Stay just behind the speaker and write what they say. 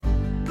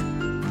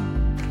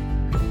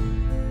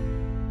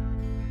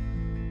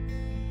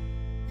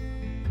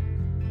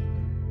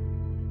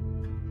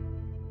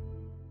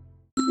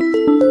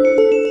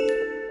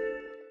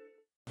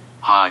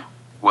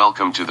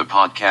welcome to the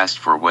podcast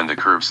for When the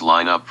Curves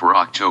Line Up for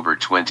October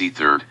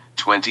 23,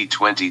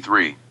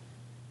 2023.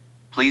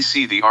 Please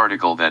see the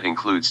article that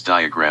includes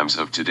diagrams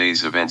of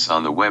today's events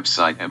on the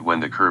website at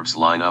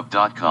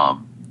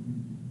whenthecurveslineup.com.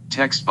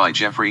 Text by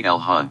Jeffrey L.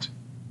 Hunt.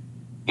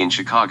 In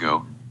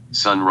Chicago,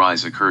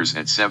 sunrise occurs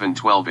at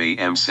 7:12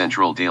 a.m.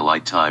 Central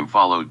Daylight Time,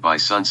 followed by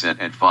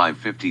sunset at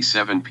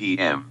 5:57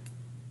 p.m.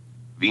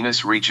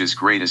 Venus reaches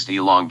greatest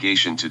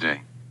elongation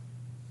today.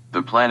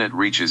 The planet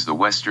reaches the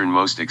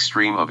westernmost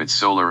extreme of its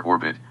solar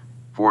orbit,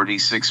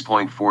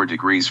 46.4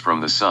 degrees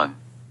from the Sun.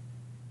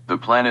 The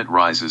planet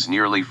rises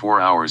nearly 4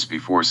 hours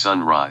before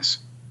sunrise.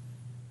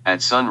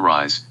 At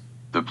sunrise,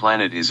 the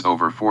planet is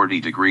over 40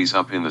 degrees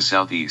up in the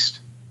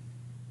southeast.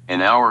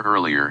 An hour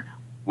earlier,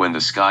 when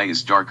the sky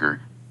is darker,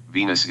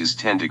 Venus is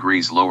 10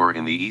 degrees lower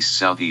in the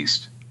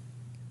east-southeast.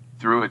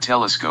 Through a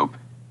telescope,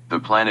 the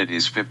planet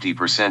is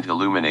 50%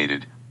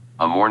 illuminated,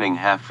 a morning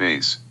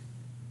half-phase.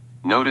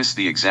 Notice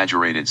the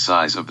exaggerated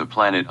size of the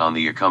planet on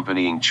the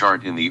accompanying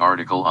chart in the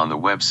article on the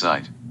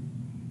website.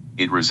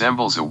 It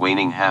resembles a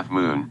waning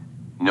half-moon,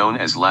 known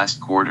as last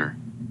quarter.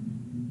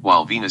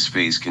 While Venus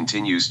phase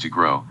continues to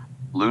grow,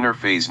 lunar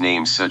phase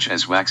names such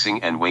as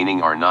waxing and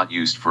waning are not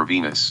used for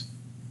Venus.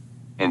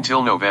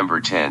 Until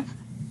November 10th,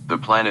 the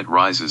planet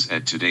rises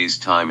at today's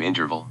time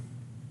interval.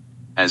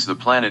 As the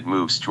planet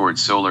moves toward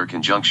solar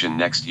conjunction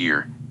next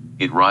year,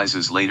 it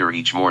rises later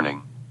each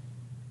morning.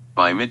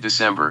 By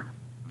mid-December,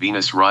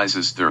 Venus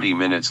rises 30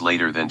 minutes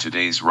later than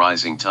today's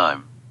rising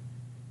time.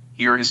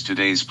 Here is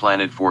today's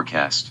planet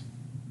forecast.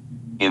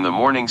 In the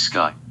morning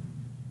sky,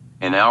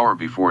 an hour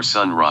before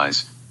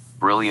sunrise,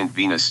 brilliant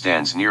Venus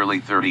stands nearly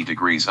 30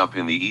 degrees up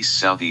in the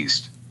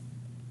east-southeast.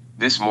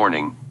 This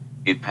morning,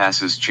 it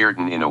passes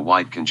Chertan in a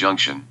white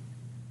conjunction.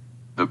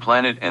 The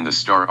planet and the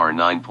star are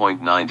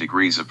 9.9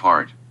 degrees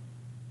apart.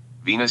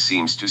 Venus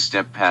seems to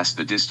step past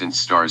the distant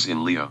stars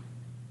in Leo.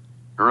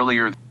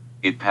 Earlier,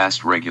 it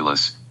passed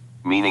Regulus,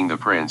 meaning the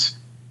Prince,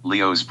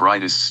 Leo's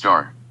brightest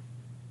star.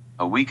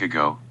 A week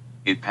ago,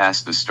 it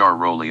passed the star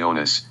Rho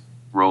Leonis,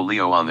 Rho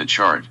Leo on the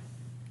chart.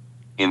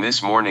 In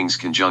this morning's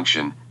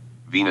conjunction,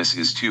 Venus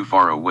is too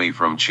far away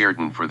from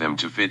Chertan for them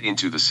to fit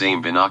into the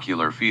same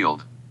binocular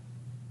field.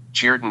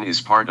 Chertan is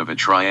part of a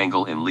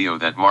triangle in Leo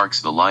that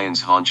marks the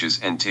lion's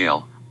haunches and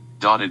tail,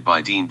 dotted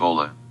by Dean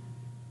Bola.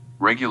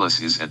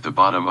 Regulus is at the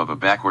bottom of a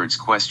backwards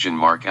question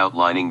mark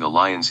outlining the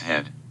lion's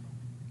head.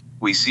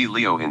 We see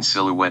Leo in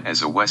silhouette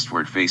as a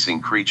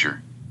westward-facing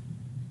creature.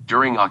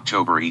 During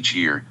October each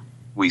year,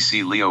 we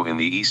see Leo in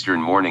the eastern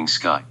morning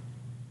sky.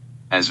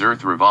 As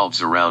Earth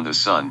revolves around the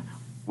Sun,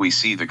 we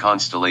see the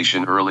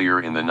constellation earlier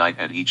in the night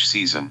at each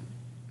season.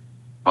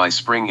 By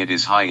spring it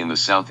is high in the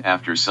south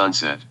after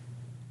sunset.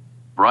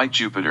 Bright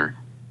Jupiter,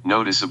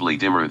 noticeably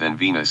dimmer than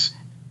Venus,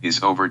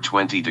 is over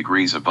 20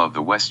 degrees above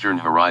the western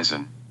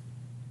horizon.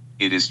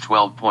 It is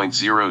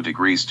 12.0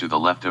 degrees to the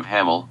left of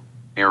Hammel,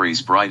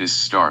 Aries' brightest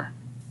star.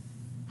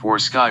 For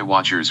sky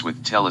watchers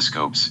with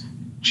telescopes,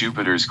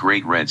 Jupiter's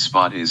great red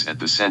spot is at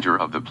the center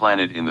of the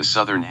planet in the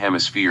southern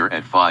hemisphere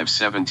at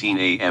 5:17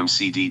 a.m.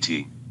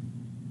 CDT.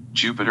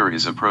 Jupiter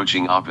is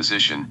approaching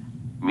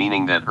opposition,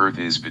 meaning that Earth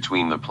is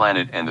between the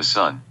planet and the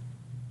Sun.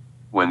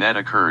 When that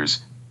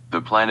occurs,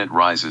 the planet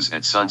rises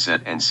at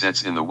sunset and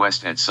sets in the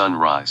west at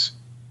sunrise.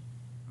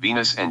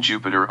 Venus and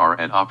Jupiter are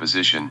at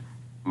opposition,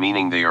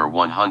 meaning they are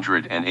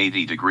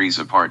 180 degrees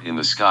apart in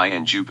the sky,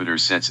 and Jupiter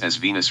sets as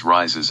Venus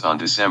rises on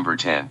December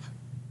 10th.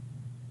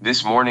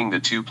 This morning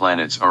the two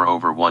planets are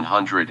over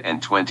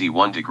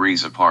 121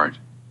 degrees apart.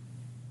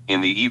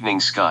 In the evening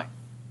sky,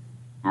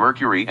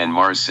 Mercury and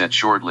Mars set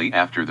shortly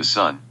after the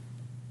Sun.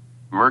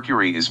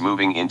 Mercury is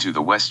moving into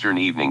the western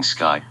evening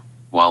sky,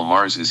 while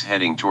Mars is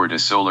heading toward a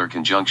solar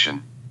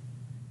conjunction.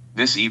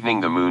 This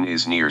evening the Moon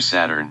is near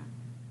Saturn.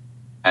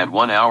 At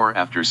 1 hour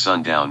after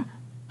sundown,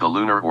 the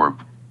lunar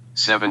orb,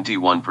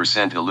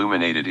 71%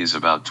 illuminated, is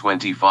about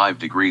 25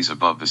 degrees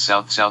above the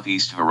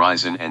south-southeast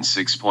horizon and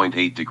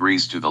 6.8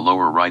 degrees to the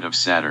lower right of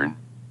Saturn.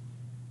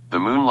 The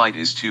moonlight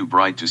is too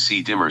bright to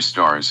see dimmer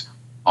stars,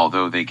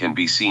 although they can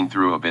be seen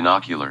through a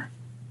binocular.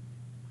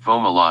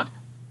 Fomalhaut,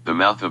 the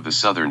mouth of the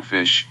southern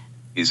fish,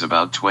 is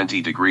about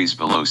 20 degrees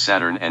below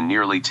Saturn and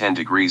nearly 10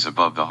 degrees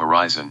above the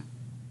horizon.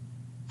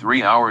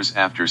 3 hours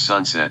after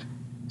sunset,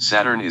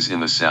 Saturn is in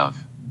the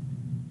south.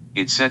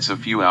 It sets a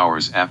few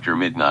hours after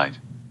midnight.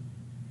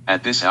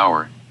 At this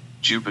hour,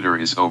 Jupiter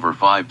is over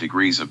 5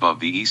 degrees above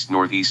the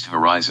east-northeast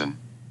horizon.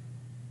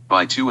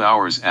 By 2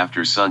 hours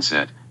after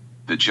sunset,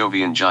 the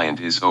Jovian giant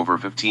is over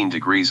 15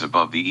 degrees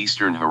above the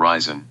eastern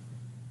horizon.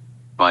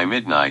 By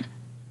midnight,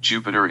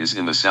 Jupiter is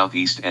in the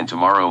southeast, and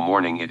tomorrow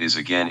morning it is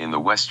again in the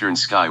western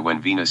sky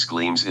when Venus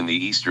gleams in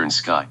the eastern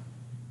sky.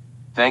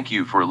 Thank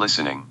you for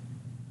listening.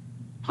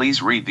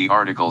 Please read the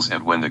articles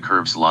at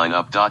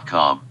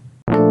whenthecurveslineup.com.